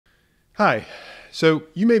Hi. So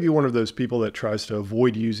you may be one of those people that tries to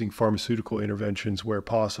avoid using pharmaceutical interventions where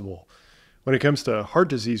possible. When it comes to heart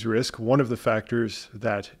disease risk, one of the factors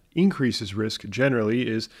that increases risk generally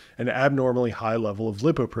is an abnormally high level of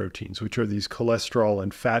lipoproteins, which are these cholesterol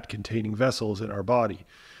and fat containing vessels in our body.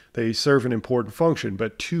 They serve an important function,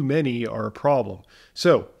 but too many are a problem.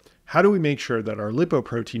 So, how do we make sure that our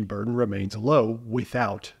lipoprotein burden remains low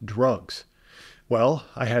without drugs? Well,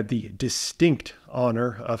 I had the distinct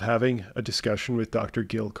honor of having a discussion with Dr.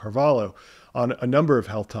 Gil Carvalho on a number of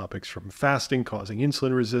health topics from fasting causing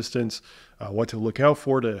insulin resistance, what to look out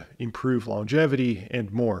for to improve longevity,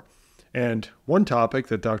 and more. And one topic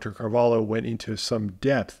that Dr. Carvalho went into some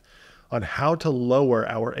depth on how to lower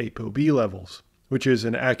our ApoB levels, which is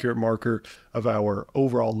an accurate marker of our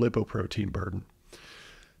overall lipoprotein burden.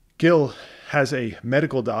 Gil has a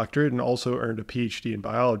medical doctorate and also earned a PhD in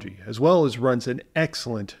biology, as well as runs an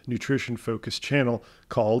excellent nutrition-focused channel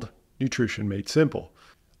called Nutrition Made Simple.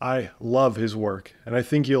 I love his work, and I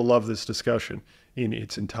think you'll love this discussion in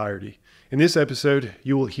its entirety. In this episode,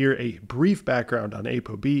 you will hear a brief background on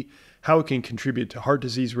ApoB, how it can contribute to heart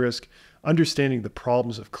disease risk, understanding the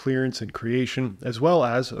problems of clearance and creation, as well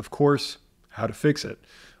as, of course, how to fix it.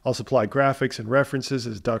 I'll supply graphics and references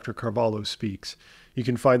as Dr. Carvalho speaks. You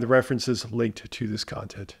can find the references linked to this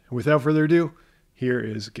content. Without further ado, here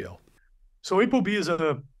is Gil. So ApoB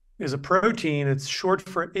is a protein. It's short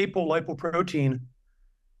for apolipoprotein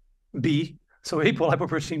B. So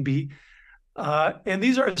apolipoprotein B, and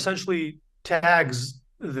these are essentially tags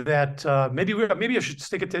that maybe I should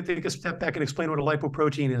take a step back and explain what a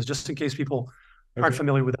lipoprotein is, just in case people aren't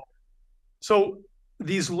familiar with that. So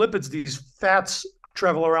these lipids, these fats,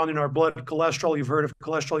 travel around in our blood. Cholesterol, you've heard of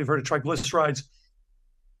cholesterol, you've heard of triglycerides.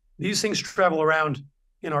 These things travel around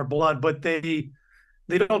in our blood, but they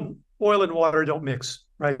don't, oil and water don't mix,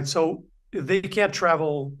 right? So they can't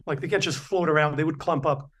travel, like they can't just float around, they would clump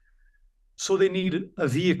up. So they need a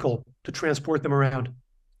vehicle to transport them around.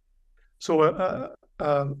 So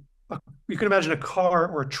you can imagine a car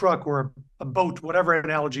or a truck or a boat, whatever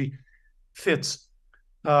analogy fits,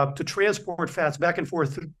 to transport fats back and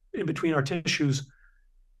forth in between our tissues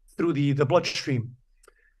through the bloodstream.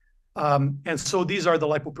 And so these are the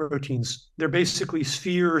lipoproteins. They're basically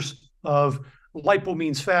spheres of lipo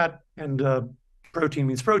means fat and protein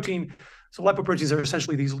means protein. So lipoproteins are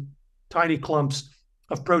essentially these tiny clumps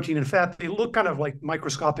of protein and fat. They look kind of like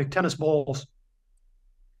microscopic tennis balls.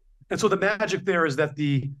 And so the magic there is that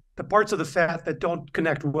the parts of the fat that don't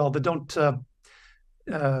connect well, that don't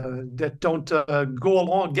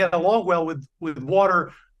get along well with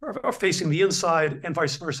water, are facing the inside, and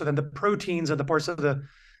vice versa. Then the proteins and the parts of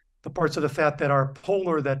the fat that are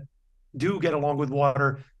polar, that do get along with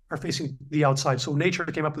water, are facing the outside. So nature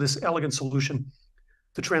came up with this elegant solution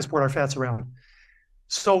to transport our fats around.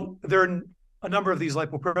 So there are a number of these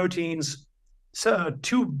lipoproteins,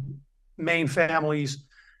 two main families,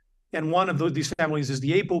 and one of these families is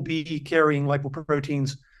the ApoB carrying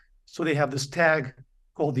lipoproteins. So they have this tag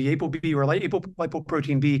called the ApoB or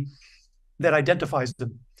lipoprotein B that identifies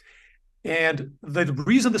them. And the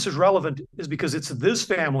reason this is relevant is because it's this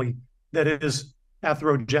family that is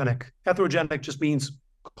atherogenic. Atherogenic just means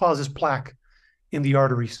causes plaque in the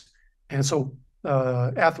arteries. And so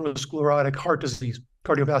atherosclerotic heart disease,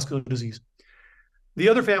 cardiovascular disease. The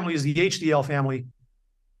other family is the HDL family,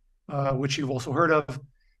 which you've also heard of,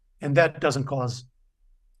 and that doesn't cause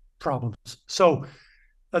problems. So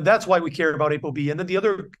that's why we care about ApoB. And then the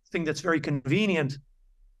other thing that's very convenient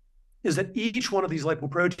is that each one of these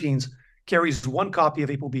lipoproteins carries one copy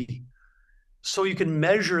of ApoB. So you can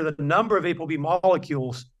measure the number of ApoB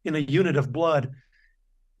molecules in a unit of blood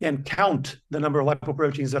and count the number of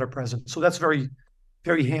lipoproteins that are present. So that's very,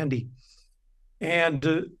 very handy.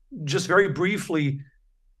 And just very briefly,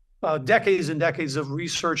 decades and decades of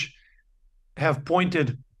research have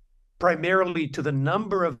pointed primarily to the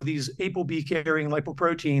number of these ApoB carrying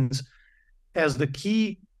lipoproteins as the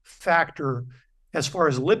key factor as far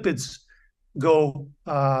as lipids go,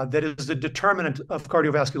 that is the determinant of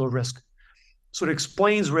cardiovascular risk. So it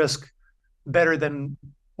explains risk better than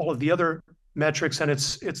all of the other metrics, and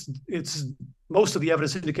it's most of the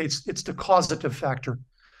evidence indicates it's the causative factor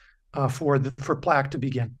for plaque to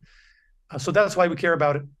begin. So that's why we care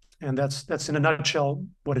about it, and that's in a nutshell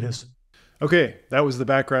what it is. Okay, that was the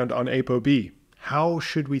background on ApoB. How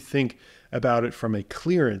should we think about it from a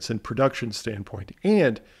clearance and production standpoint?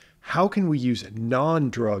 And how can we use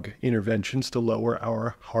non-drug interventions to lower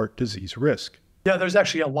our heart disease risk? Yeah, there's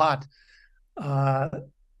actually a lot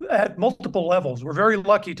at multiple levels. We're very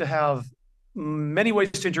lucky to have many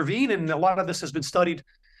ways to intervene, and a lot of this has been studied.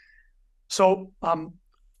 So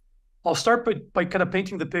I'll start by kind of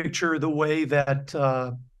painting the picture the way that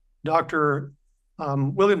Dr.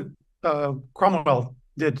 William Cromwell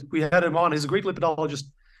did. We had him on. He's a great lipidologist,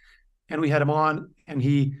 and we had him on, and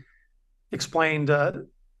he explained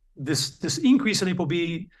this increase in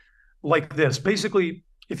ApoB like this. Basically,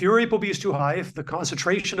 if your ApoB is too high, if the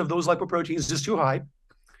concentration of those lipoproteins is too high,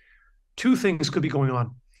 two things could be going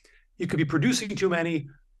on. You could be producing too many,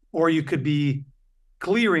 or you could be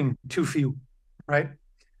clearing too few, right?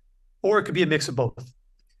 Or it could be a mix of both.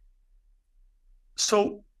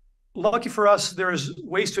 So lucky for us, there's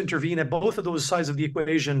ways to intervene at both of those sides of the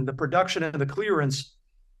equation, the production and the clearance,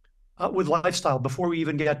 with lifestyle before we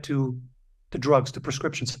even get to drugs, to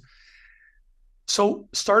prescriptions. So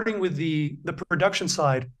starting with the production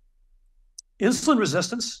side, insulin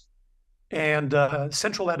resistance and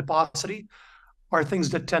central adiposity are things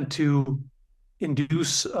that tend to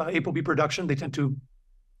induce ApoB production. They tend to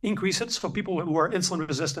increase it. So people who are insulin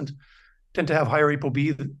resistant tend to have higher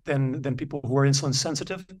ApoB than people who are insulin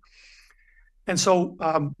sensitive. And so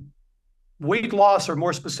weight loss, or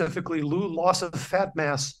more specifically, loss of fat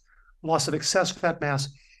mass, loss of excess fat mass,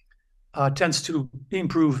 tends to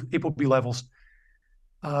improve ApoB levels.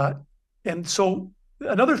 And so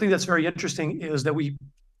another thing that's very interesting is that we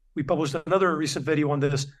published another recent video on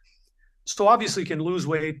this. So obviously you can lose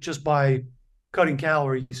weight just by cutting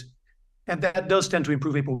calories, and that does tend to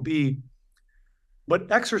improve ApoB.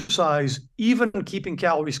 But exercise, even keeping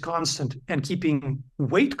calories constant and keeping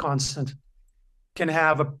weight constant, can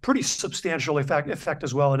have a pretty substantial effect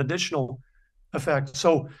as well, an additional effect.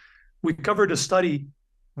 So we covered a study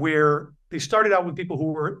where they started out with people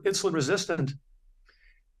who were insulin resistant,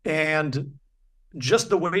 and just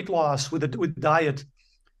the weight loss with diet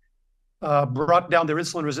brought down their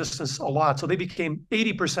insulin resistance a lot. So they became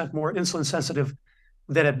 80% more insulin sensitive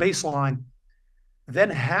than at baseline. Then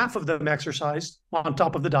half of them exercised on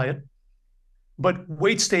top of the diet, but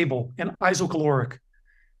weight stable and isocaloric.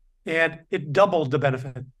 And it doubled the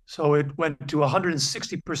benefit. So it went to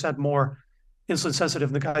 160% more insulin sensitive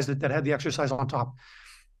than the guys that had the exercise on top.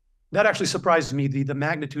 That actually surprised me, the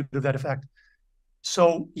magnitude of that effect.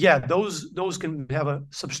 So yeah, those can have a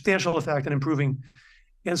substantial effect in improving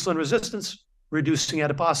insulin resistance, reducing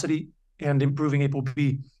adiposity, and improving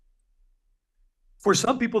ApoB. For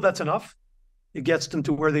some people, that's enough. It gets them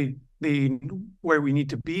to where where we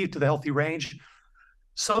need to be, to the healthy range.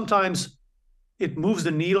 Sometimes it moves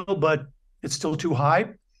the needle, but it's still too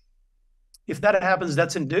high. If that happens,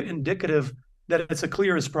 that's indicative that it's a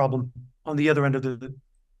clearance problem on the other end of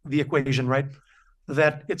the equation, right?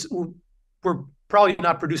 That we're probably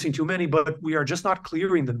not producing too many, but we are just not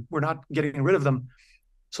clearing them. We're not getting rid of them.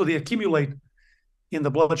 So they accumulate in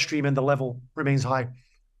the bloodstream and the level remains high.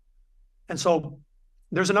 And so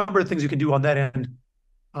there's a number of things you can do on that end.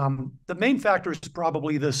 The main factor is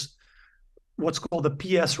probably this, what's called the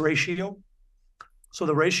PS ratio. So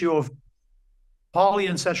the ratio of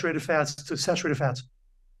polyunsaturated fats to saturated fats.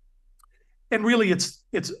 And really it's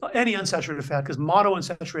any unsaturated fat, because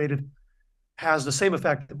monounsaturated has the same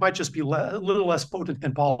effect. It might just be a little less potent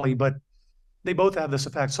than poly, but they both have this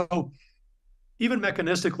effect. So even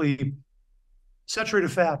mechanistically,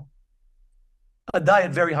 saturated fat, a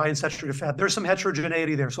diet very high in saturated fat, there's some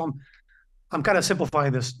heterogeneity there. So I'm kind of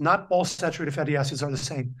simplifying this. Not all saturated fatty acids are the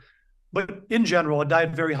same, but in general, a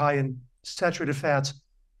diet very high in saturated fats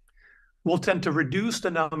will tend to reduce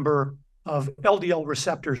the number of LDL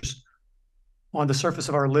receptors on the surface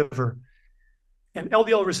of our liver. And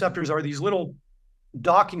LDL receptors are these little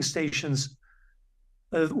docking stations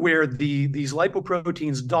where these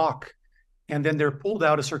lipoproteins dock, and then they're pulled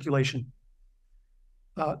out of circulation.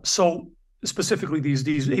 So specifically these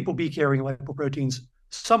ApoB carrying lipoproteins,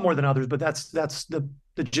 some more than others, but that's the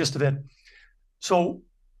gist of it. So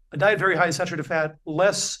a diet very high in saturated fat,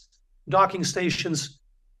 less docking stations,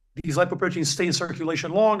 these lipoproteins stay in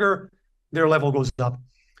circulation longer, their level goes up.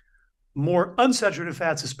 More unsaturated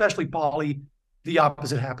fats, especially poly, the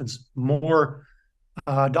opposite happens. More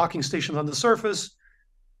docking stations on the surface,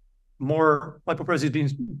 more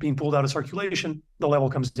lipoproteins being pulled out of circulation, the level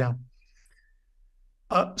comes down.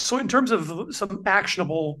 So in terms of some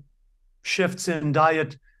actionable shifts in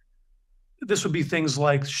diet, this would be things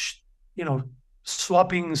like,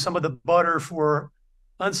 swapping some of the butter for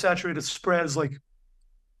unsaturated spreads like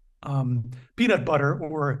peanut butter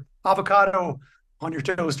or avocado on your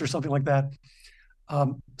toast or something like that.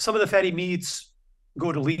 Some of the fatty meats,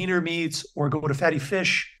 go to leaner meats or go to fatty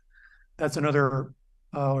fish. That's another,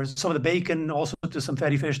 or some of the bacon also to some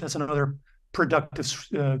fatty fish. That's another productive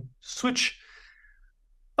switch.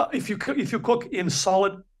 If you cook in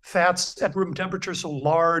solid fats at room temperature, so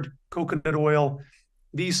lard, coconut oil,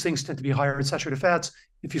 these things tend to be higher in saturated fats.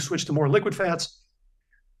 If you switch to more liquid fats,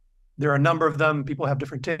 there are a number of them. People have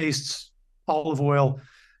different tastes. Olive oil,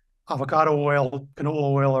 avocado oil,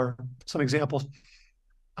 canola oil are some examples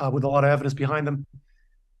with a lot of evidence behind them.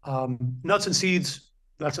 Nuts and seeds,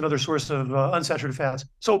 that's another source of unsaturated fats.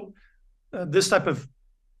 So this type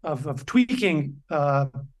of tweaking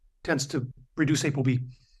tends to reduce ApoB.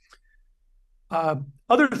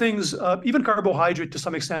 Other things, even carbohydrate to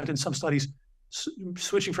some extent in some studies,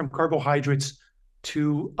 switching from carbohydrates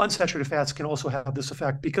to unsaturated fats can also have this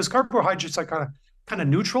effect because carbohydrates are kind of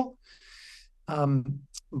neutral.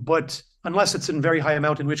 But unless it's in very high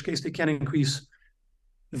amount, in which case they can increase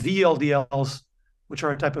VLDLs, which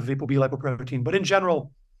are a type of ApoB lipoprotein. But in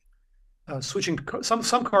general, switching some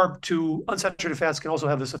carb to unsaturated fats can also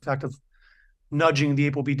have this effect of nudging the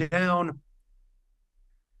ApoB down.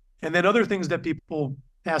 And then other things that people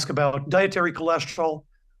ask about, dietary cholesterol,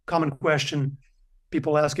 common question.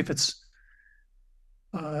 People ask if it's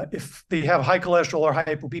if they have high cholesterol or high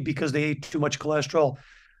ApoB because they ate too much cholesterol.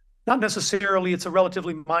 Not necessarily. It's a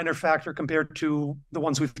relatively minor factor compared to the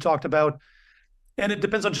ones we've talked about. And it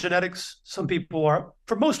depends on genetics. Some people are,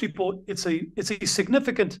 for most people, it's a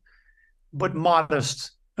significant but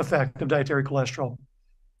modest effect of dietary cholesterol.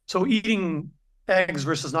 So eating eggs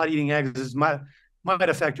versus not eating eggs might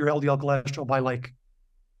affect your LDL cholesterol by like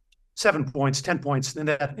 7 points, 10 points in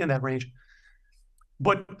that range.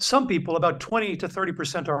 But some people, about 20 to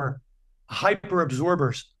 30%, are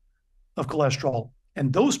hyperabsorbers of cholesterol.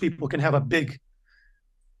 And those people can have a big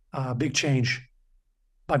change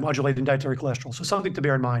by modulating dietary cholesterol. So something to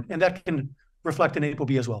bear in mind. And that can reflect in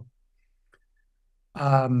ApoB as well.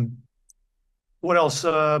 What else?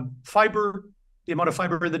 Fiber, the amount of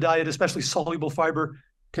fiber in the diet, especially soluble fiber,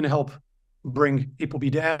 can help bring ApoB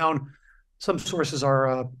down. Some sources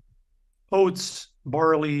are oats,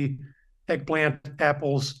 barley, eggplant,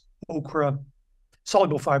 apples, okra,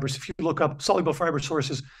 soluble fibers. If you look up soluble fiber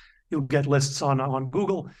sources, you'll get lists on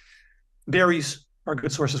Google. Berries are a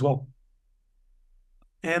good source as well.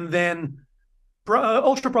 And then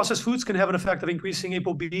ultra-processed foods can have an effect of increasing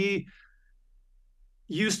ApoB.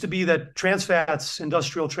 Used to be that trans fats,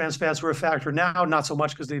 industrial trans fats, were a factor. Now, not so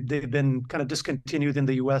much because they've been kind of discontinued in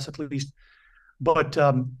the US at least. But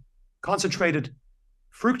concentrated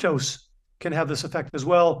fructose can have this effect as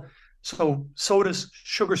well. So sodas,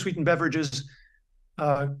 sugar-sweetened beverages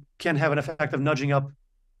can have an effect of nudging up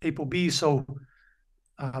ApoB. So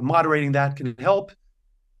moderating that can help.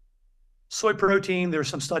 Soy protein, there are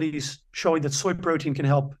some studies showing that soy protein can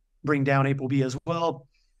help bring down ApoB as well.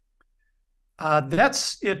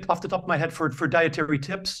 That's it off the top of my head for dietary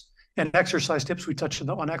tips and exercise tips. We touched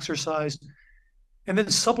on exercise. And then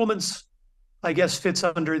supplements, I guess, fits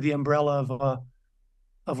under the umbrella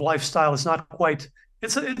of lifestyle. It's not quite,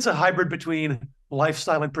 it's a hybrid between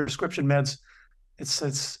lifestyle and prescription meds. It's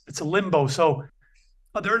a limbo. So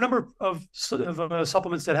there are a number of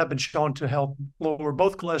supplements that have been shown to help lower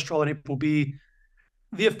both cholesterol and ApoB.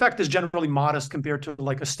 The effect is generally modest compared to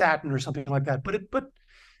like a statin or something like that, but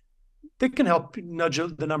they can help nudge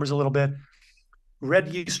the numbers a little bit. Red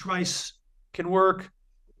yeast rice can work.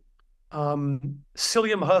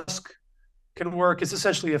 Psyllium husk can work. It's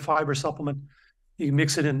essentially a fiber supplement. You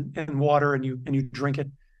mix it in water and you drink it.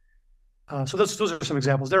 So those are some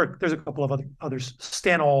examples. There's a couple of others.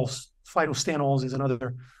 Stanols, phytostanols is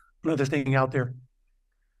another thing out there.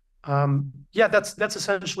 Yeah, that's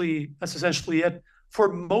essentially it.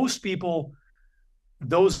 For most people,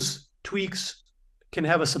 those tweaks can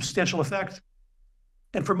have a substantial effect,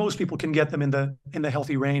 and for most people can get them in the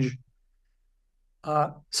healthy range.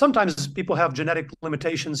 Sometimes people have genetic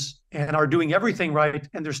limitations and are doing everything right,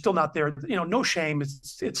 and they're still not there. You know, no shame.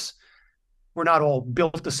 It's we're not all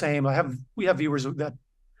built the same. We have viewers that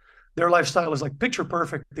their lifestyle is like picture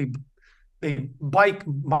perfect. They bike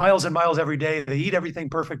miles and miles every day. They eat everything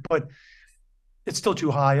perfect, but it's still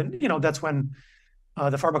too high. And that's when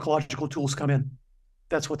the pharmacological tools come in.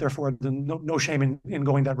 That's what they're for. No shame in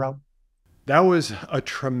going that route. That was a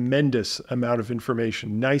tremendous amount of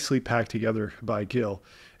information, nicely packed together by Gil.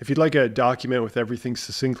 If you'd like a document with everything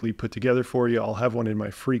succinctly put together for you, I'll have one in my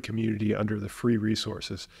free community under the free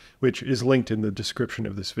resources, which is linked in the description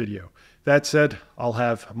of this video. That said, I'll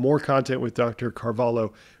have more content with Dr.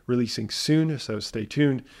 Carvalho releasing soon, so stay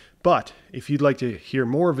tuned. But if you'd like to hear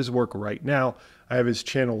more of his work right now, I have his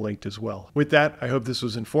channel linked as well. With that, I hope this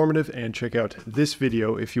was informative, and check out this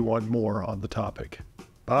video if you want more on the topic.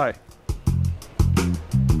 Bye.